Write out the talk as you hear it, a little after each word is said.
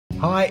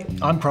Hi,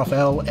 I'm Prof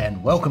L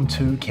and welcome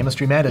to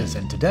Chemistry Matters,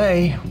 and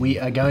today we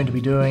are going to be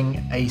doing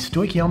a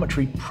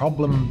stoichiometry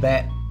problem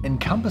that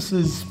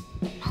encompasses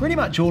pretty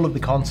much all of the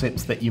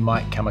concepts that you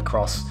might come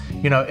across.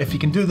 You know, if you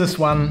can do this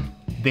one,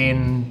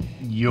 then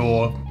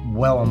you're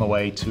well on the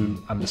way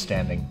to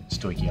understanding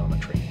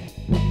stoichiometry.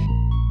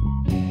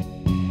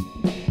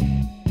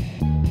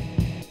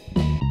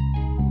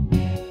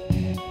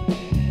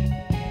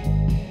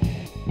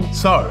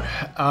 So,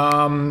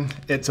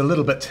 it's a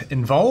little bit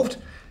involved,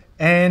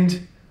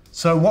 and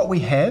so what we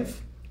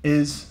have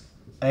is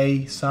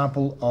a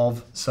sample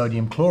of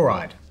sodium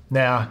chloride.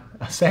 Now,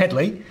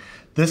 sadly,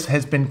 this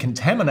has been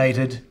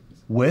contaminated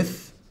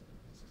with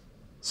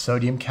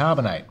sodium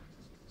carbonate.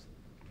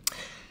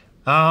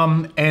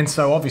 And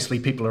so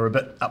obviously people are a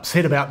bit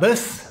upset about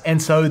this,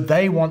 and so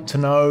they want to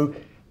know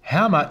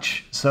how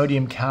much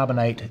sodium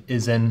carbonate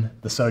is in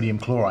the sodium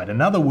chloride.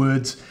 In other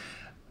words,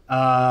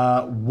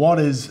 what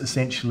is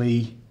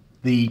essentially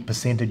the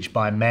percentage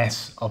by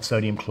mass of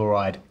sodium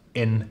chloride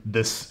in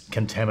this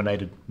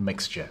contaminated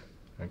mixture?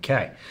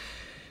 Okay,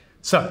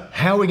 so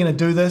how are we going to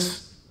do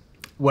this?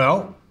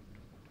 Well,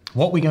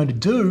 what we're going to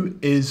do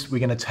is we're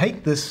going to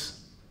take this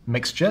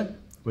mixture,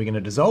 we're going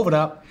to dissolve it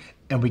up,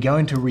 and we're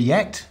going to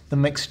react the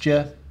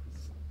mixture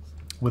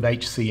with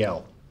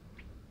HCl,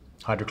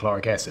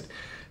 hydrochloric acid.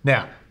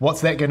 Now,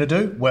 what's that going to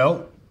do?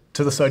 Well,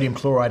 to the sodium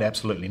chloride,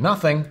 absolutely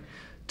nothing.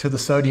 To the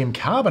sodium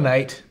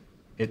carbonate,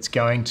 it's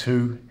going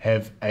to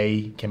have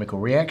a chemical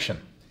reaction.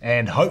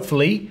 And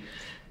hopefully,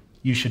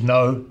 you should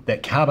know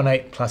that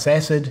carbonate plus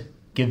acid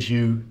gives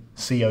you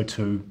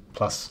CO2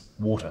 plus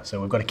water.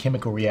 So we've got a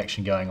chemical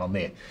reaction going on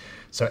there.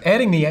 So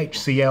adding the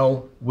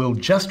HCl will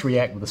just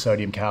react with the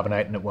sodium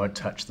carbonate and it won't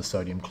touch the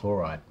sodium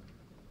chloride.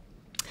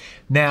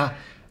 Now,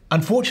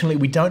 unfortunately,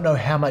 we don't know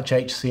how much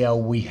HCl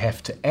we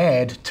have to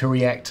add to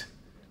react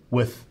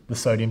with the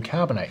sodium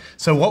carbonate.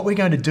 So what we're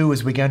going to do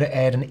is we're going to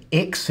add an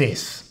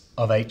excess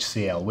of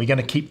HCl. We're going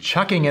to keep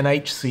chucking in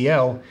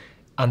HCl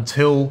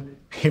until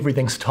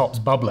everything stops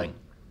bubbling.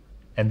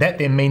 And that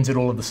then means that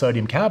all of the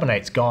sodium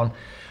carbonate's gone,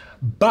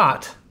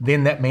 but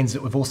then that means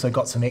that we've also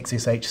got some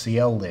excess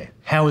HCl there.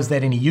 How is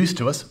that any use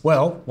to us?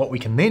 Well, what we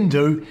can then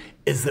do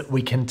is that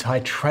we can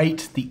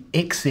titrate the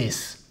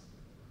excess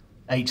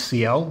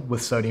HCl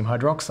with sodium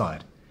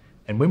hydroxide.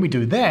 And when we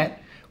do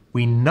that,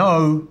 we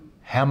know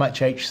how much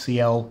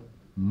HCl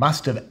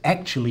must have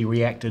actually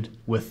reacted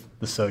with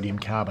the sodium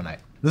carbonate.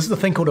 This is a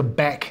thing called a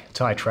back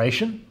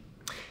titration,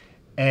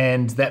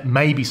 and that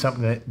may be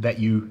something that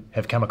you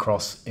have come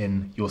across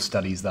in your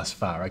studies thus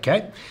far,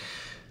 okay?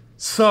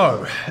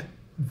 So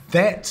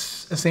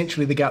that's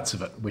essentially the guts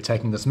of it. We're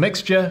taking this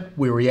mixture,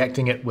 we're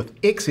reacting it with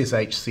excess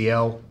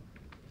HCl,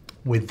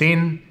 we're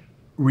then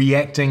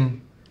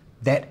reacting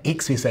that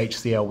excess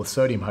HCl with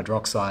sodium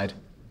hydroxide,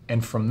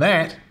 and from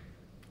that,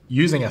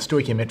 using our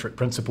stoichiometric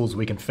principles,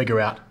 we can figure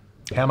out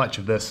how much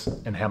of this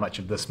and how much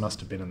of this must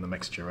have been in the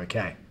mixture,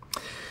 okay?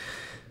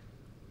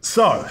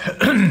 So,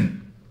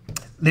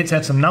 let's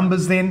have some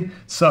numbers then.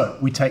 So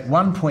we take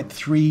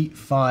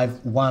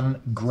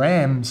 1.351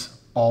 grams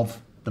of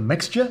the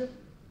mixture.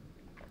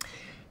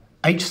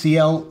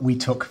 HCl, we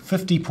took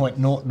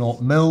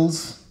 50.00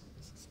 mils,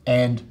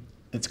 and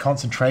its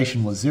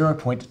concentration was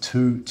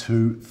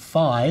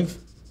 0.225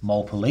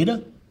 mole per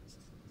litre.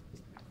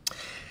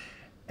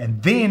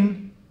 And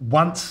then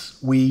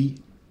once we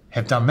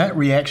have done that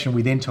reaction,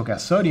 we then took our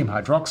sodium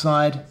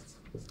hydroxide.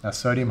 Our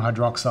sodium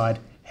hydroxide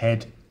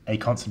had a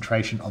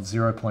concentration of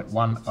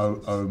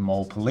 0.100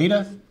 mole per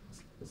litre,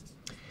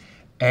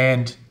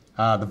 and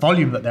the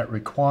volume that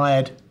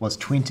required was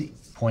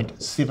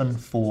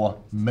 20.74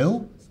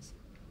 mil.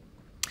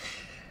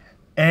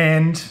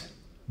 And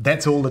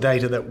that's all the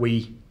data that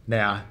we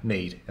now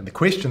need. And the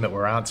question that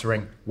we're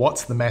answering,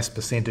 what's the mass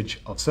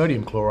percentage of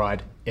sodium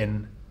chloride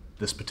in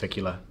this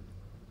particular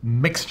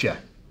mixture?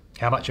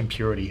 How much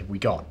impurity have we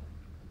got?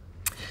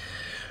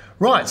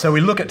 Right, so we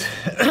look at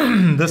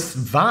this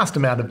vast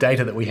amount of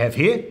data that we have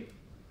here.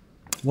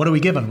 What are we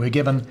given? We're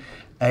given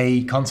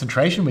a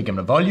concentration, we're given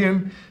a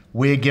volume,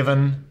 we're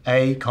given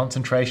a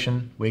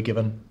concentration, we're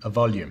given a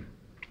volume.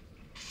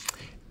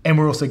 And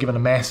we're also given a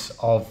mass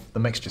of the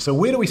mixture. So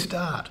where do we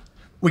start?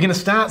 We're going to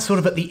start sort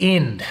of at the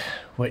end,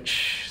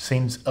 which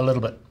seems a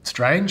little bit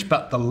strange,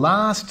 but the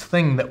last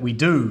thing that we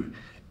do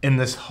in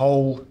this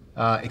whole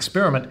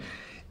experiment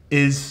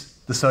is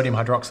the sodium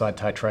hydroxide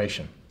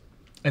titration.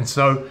 And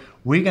so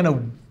we're going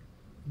to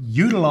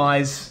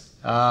utilize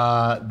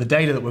the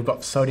data that we've got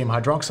for sodium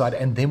hydroxide,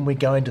 and then we're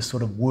going to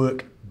sort of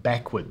work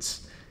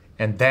backwards.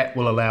 And that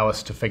will allow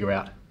us to figure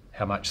out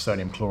how much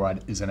sodium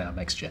chloride is in our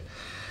mixture.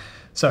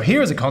 So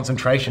here is a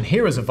concentration,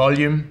 here is a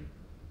volume.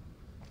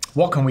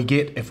 What can we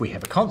get if we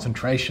have a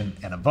concentration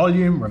and a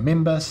volume?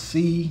 Remember,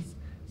 C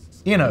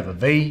N over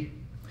V.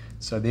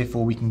 So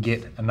therefore we can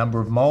get a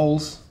number of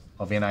moles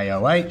of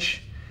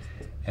NaOH,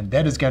 and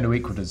that is going to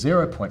equal to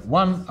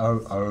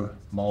 0.100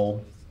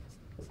 mole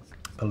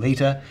per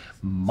litre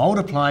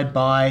multiplied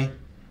by,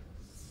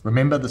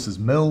 remember this is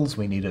mils,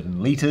 we need it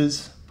in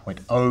litres,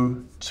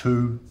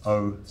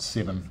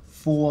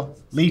 0.02074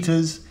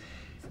 litres,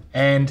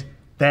 And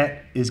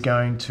that is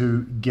going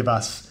to give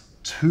us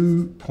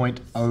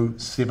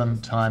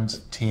 2.07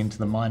 times 10 to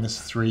the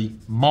minus 3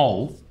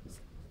 mole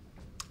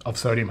of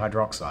sodium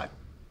hydroxide.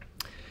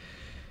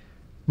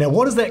 Now,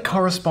 what does that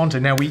correspond to?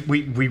 Now, we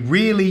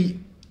really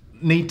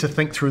need to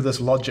think through this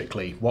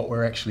logically, what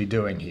we're actually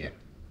doing here.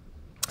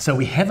 So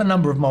we have a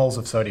number of moles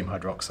of sodium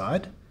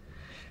hydroxide.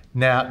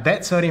 Now,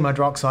 that sodium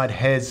hydroxide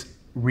has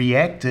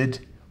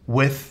reacted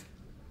with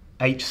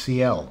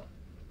HCl,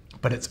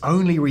 but it's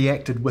only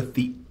reacted with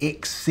the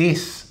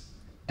excess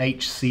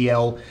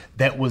HCl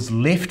that was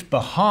left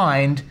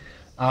behind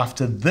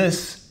after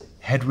this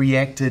had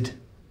reacted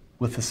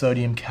with the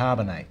sodium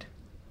carbonate.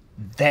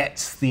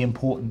 That's the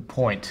important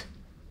point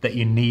that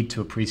you need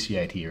to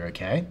appreciate here,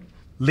 okay?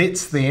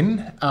 Let's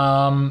then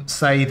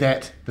say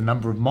that the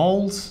number of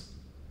moles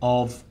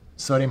of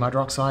sodium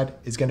hydroxide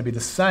is going to be the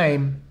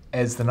same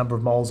as the number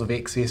of moles of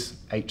excess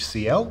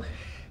HCl.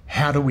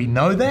 How do we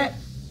know that?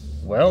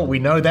 Well, we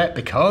know that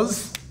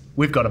because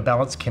we've got a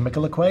balanced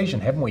chemical equation,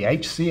 haven't we?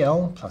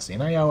 HCl plus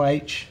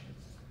NaOH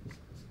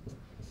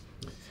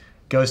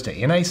goes to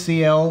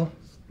NaCl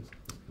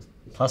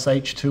plus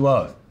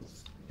H2O.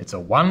 It's a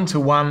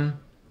one-to-one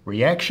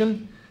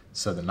reaction,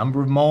 so the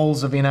number of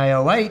moles of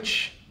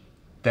NaOH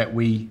that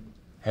we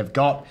have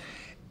got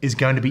is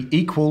going to be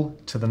equal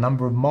to the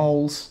number of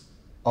moles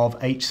of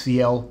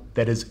HCl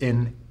that is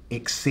in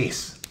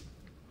excess.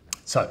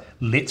 So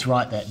let's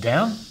write that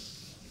down.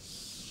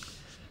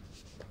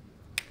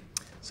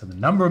 So the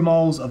number of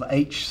moles of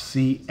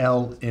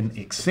HCl in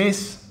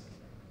excess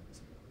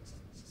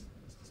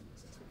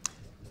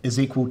is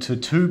equal to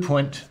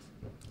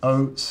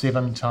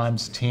 2.07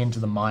 times 10 to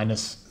the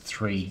minus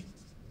 3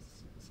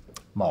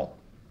 mole.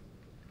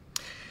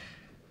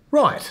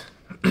 Right,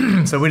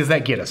 so where does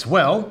that get us?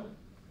 Well,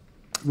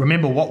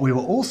 remember what we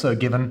were also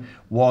given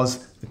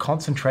was the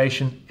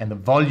concentration and the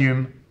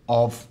volume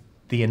of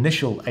the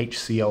initial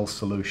HCl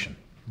solution.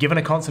 Given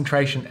a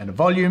concentration and a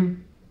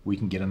volume, we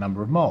can get a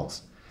number of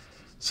moles.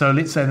 So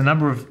let's say the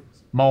number of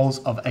moles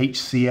of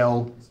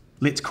HCl,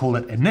 let's call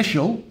it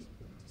initial,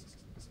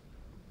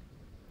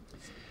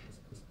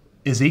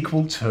 is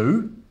equal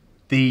to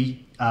the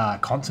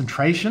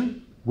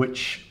concentration,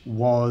 which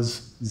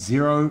was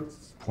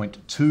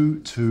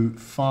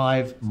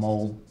 0.225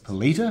 mole per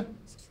litre,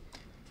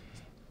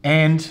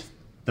 and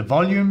the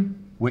volume,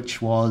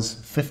 which was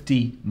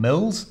 50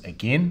 mils,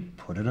 again,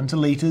 put it into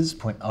litres,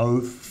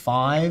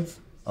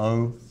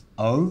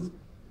 0.0500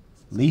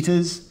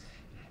 litres,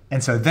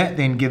 and so that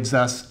then gives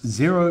us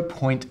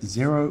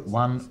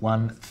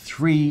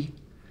 0.0113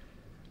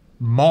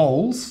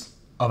 moles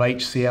of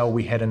HCl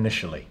we had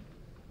initially.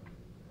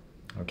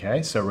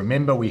 Okay, so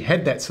remember we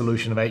had that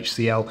solution of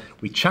HCl,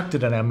 we chucked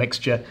it in our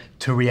mixture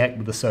to react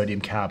with the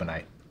sodium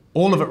carbonate.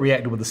 All of it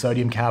reacted with the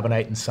sodium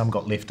carbonate and some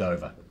got left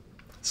over.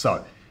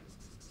 So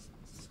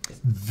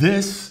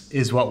this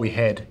is what we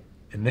had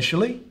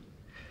initially.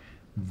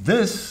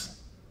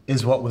 This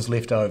is what was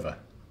left over.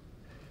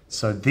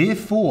 So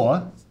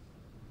therefore,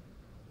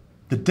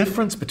 the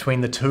difference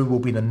between the two will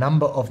be the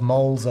number of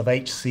moles of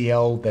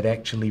HCl that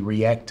actually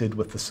reacted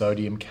with the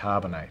sodium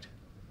carbonate.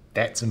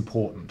 That's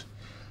important.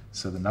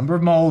 So the number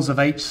of moles of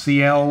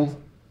HCl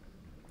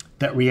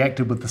that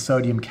reacted with the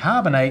sodium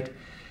carbonate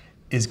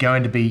is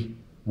going to be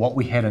what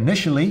we had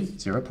initially,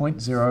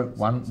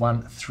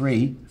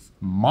 0.0113,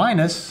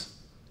 minus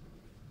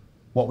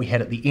what we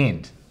had at the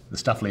end, the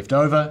stuff left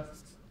over,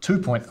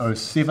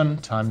 2.07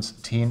 times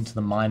 10 to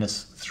the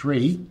minus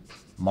 3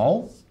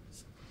 mole.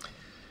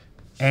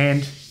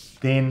 And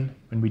then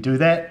when we do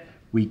that,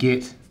 we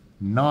get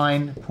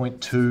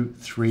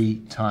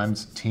 9.23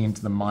 times 10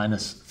 to the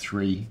minus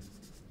 3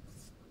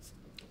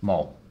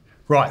 mole.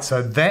 Right,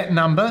 so that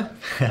number,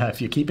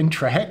 if you're keeping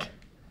track,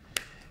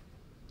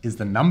 is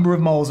the number of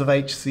moles of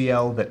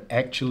HCl that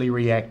actually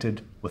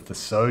reacted with the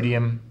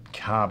sodium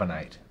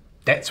carbonate.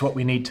 That's what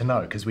we need to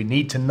know, because we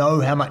need to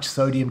know how much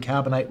sodium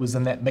carbonate was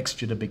in that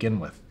mixture to begin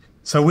with.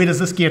 So where does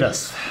this get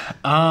us?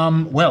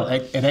 Well,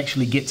 it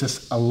actually gets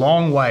us a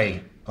long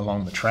way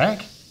along the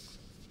track,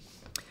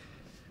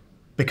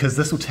 because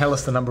this will tell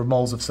us the number of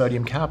moles of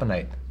sodium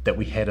carbonate that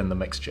we had in the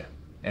mixture.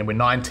 And we're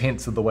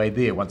 9/10 of the way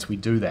there once we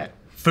do that.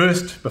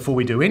 First, before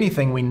we do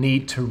anything, we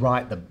need to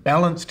write the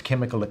balanced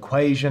chemical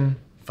equation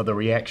for the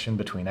reaction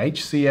between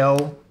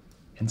HCl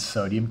and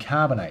sodium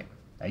carbonate.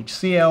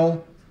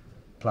 HCl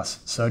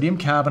plus sodium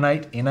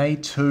carbonate,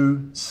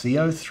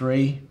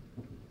 Na2CO3.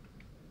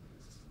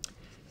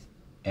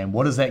 And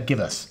what does that give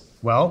us?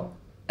 Well,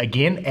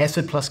 again,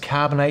 acid plus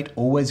carbonate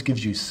always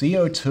gives you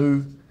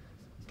CO2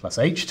 plus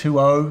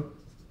H2O.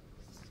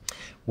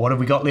 What have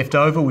we got left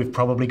over? We've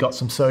probably got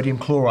some sodium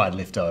chloride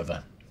left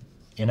over.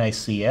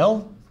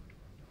 NaCl.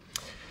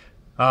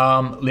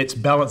 Let's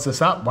balance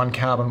this up. One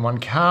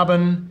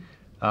carbon,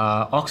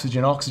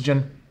 oxygen,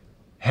 oxygen.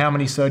 How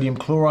many sodium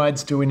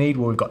chlorides do we need?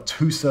 Well, we've got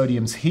 2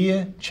 sodiums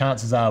here.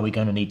 Chances are we're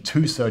going to need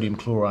 2 sodium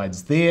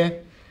chlorides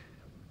there,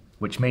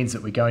 which means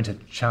that we're going to,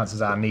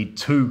 chances are, need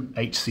 2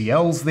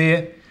 HCl's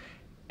there.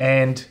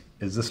 And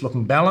is this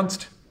looking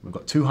balanced? We've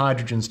got 2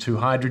 hydrogens, 2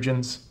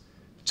 hydrogens,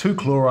 2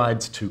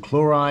 chlorides, 2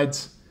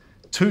 chlorides,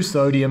 2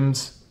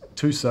 sodiums,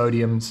 2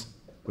 sodiums.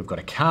 We've got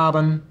a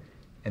carbon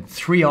and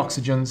 3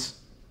 oxygens.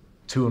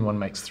 2 and 1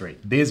 makes 3.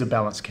 There's a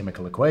balanced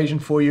chemical equation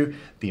for you.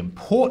 The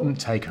important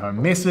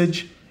take-home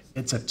message,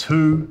 it's a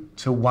 2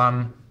 to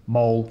 1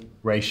 mole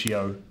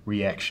ratio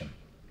reaction.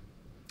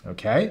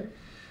 Okay?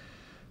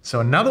 So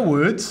in other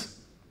words,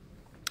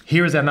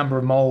 here is our number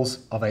of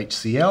moles of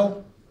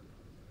HCl.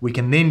 We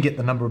can then get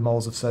the number of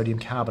moles of sodium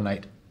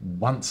carbonate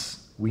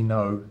once we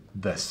know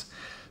this.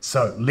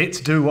 So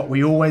let's do what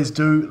we always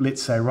do.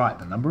 Let's say, right,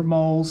 the number of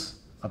moles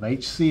of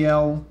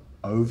HCl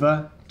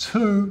over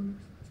 2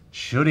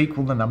 should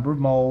equal the number of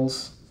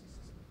moles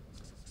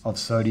of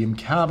sodium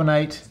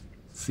carbonate,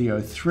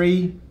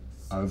 CO3,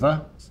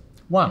 over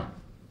 1.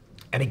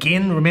 And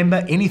again,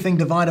 remember, anything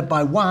divided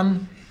by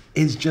 1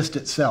 is just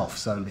itself.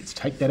 So let's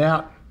take that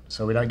out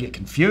so we don't get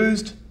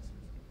confused.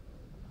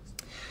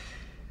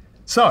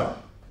 So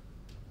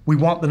we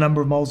want the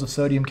number of moles of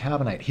sodium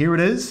carbonate. Here it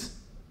is.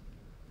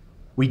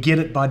 We get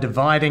it by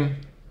dividing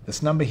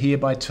this number here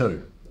by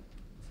 2,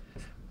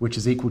 which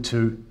is equal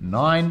to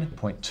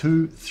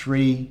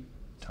 9.23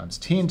 times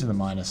 10 to the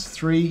minus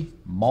 3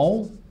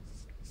 mole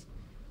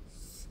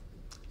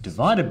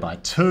divided by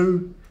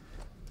 2.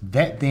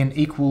 That then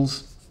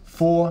equals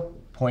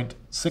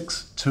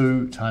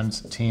 4.62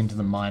 times 10 to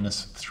the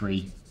minus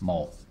 3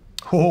 mole.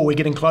 Oh, we're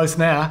getting close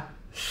now.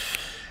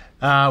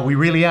 We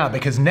really are,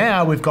 because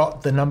now we've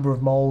got the number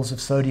of moles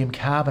of sodium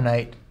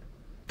carbonate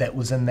that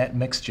was in that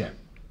mixture.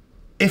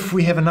 If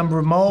we have a number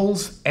of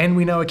moles and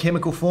we know a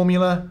chemical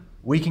formula,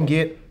 we can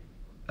get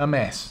a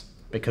mass,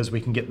 because we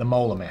can get the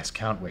molar mass,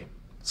 can't we?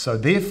 So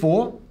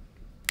therefore,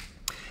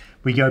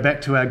 we go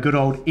back to our good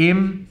old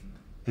M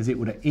is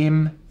equal to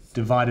M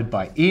divided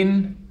by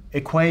N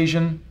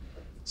equation.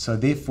 So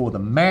therefore the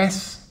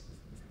mass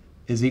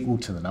is equal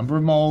to the number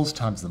of moles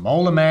times the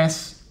molar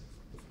mass,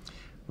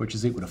 which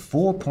is equal to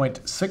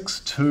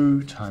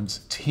 4.62 times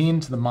 10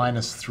 to the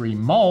minus 3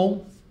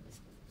 mole,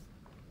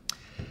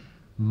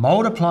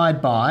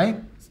 multiplied by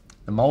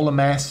the molar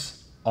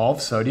mass of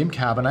sodium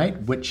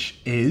carbonate, which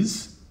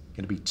is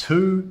going to be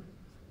 2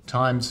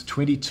 times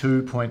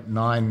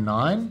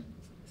 22.99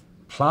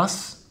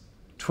 plus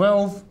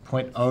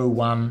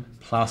 12.01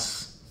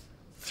 plus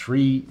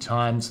 3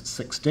 times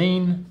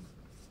 16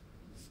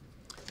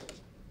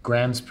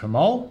 grams per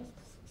mole.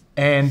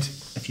 And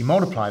if you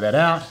multiply that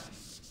out,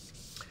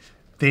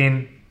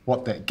 then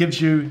what that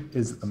gives you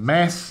is that the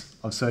mass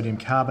of sodium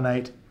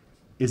carbonate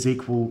is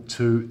equal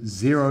to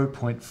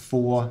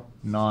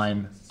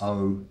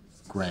 0.490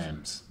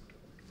 grams.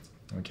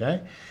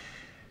 Okay,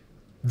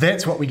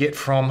 that's what we get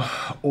from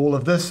all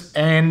of this,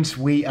 and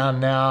we are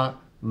now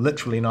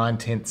literally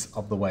 9/10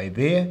 of the way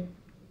there,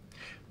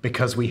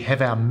 because we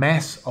have our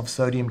mass of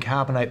sodium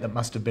carbonate that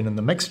must have been in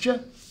the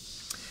mixture.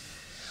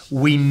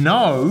 We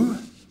know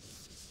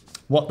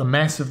what the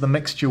mass of the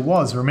mixture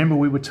was. Remember,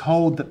 we were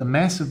told that the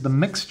mass of the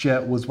mixture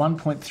was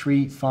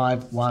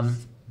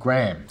 1.351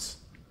 grams.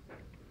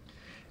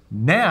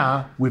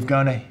 Now we've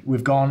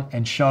gone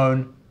and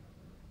shown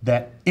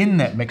that in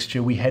that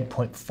mixture we had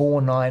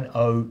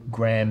 0.490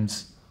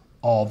 grams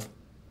of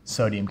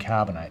sodium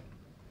carbonate.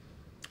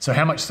 So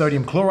how much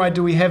sodium chloride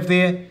do we have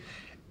there?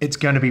 It's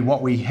going to be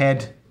what we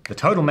had, the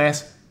total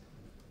mass,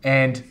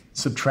 and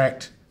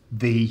subtract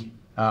the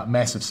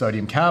mass of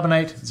sodium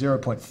carbonate,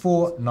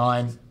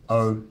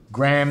 0.490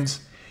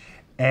 grams,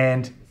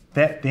 and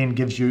that then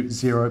gives you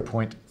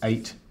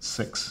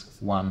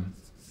 0.861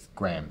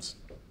 grams.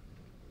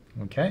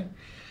 Okay,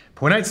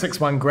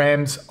 0.861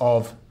 grams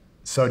of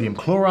sodium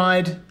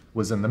chloride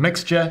was in the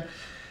mixture,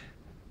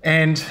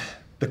 and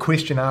the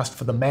question asked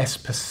for the mass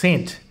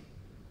percent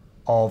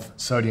of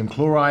sodium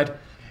chloride,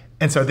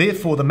 and so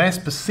therefore the mass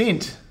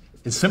percent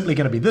is simply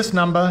going to be this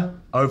number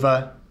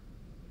over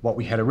what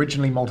we had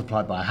originally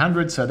multiplied by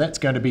 100, so that's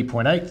going to be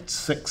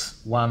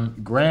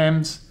 0.861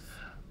 grams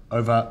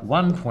over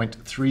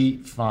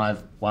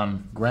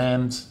 1.351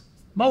 grams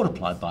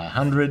multiplied by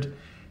 100,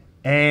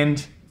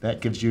 and that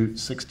gives you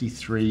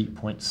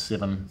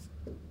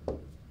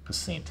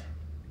 63.7%.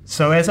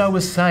 So as I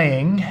was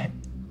saying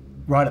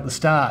right at the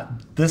start,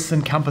 this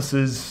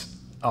encompasses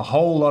a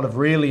whole lot of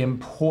really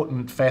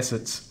important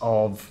facets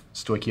of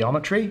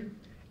stoichiometry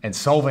and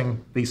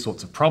solving these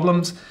sorts of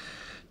problems.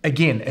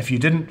 Again, if you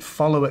didn't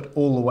follow it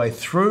all the way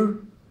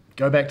through,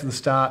 go back to the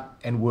start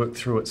and work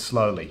through it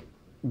slowly.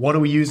 What are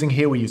we using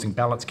here? We're using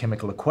balanced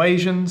chemical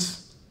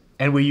equations,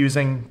 and we're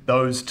using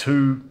those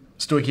two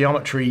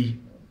stoichiometry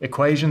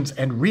equations,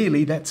 and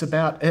really that's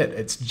about it.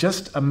 It's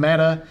just a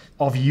matter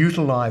of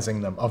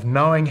utilizing them, of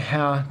knowing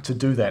how to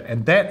do that.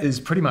 And that is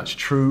pretty much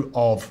true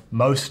of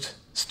most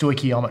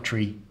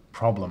stoichiometry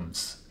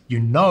problems. You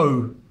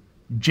know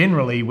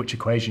generally which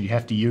equation you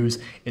have to use.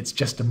 It's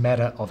just a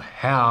matter of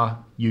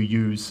how you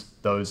use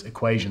those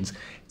equations,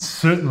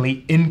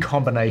 certainly in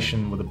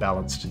combination with a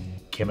balanced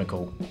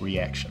chemical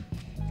reaction.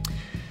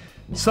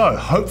 So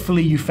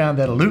hopefully you found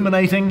that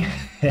illuminating,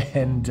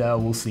 and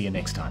we'll see you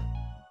next time.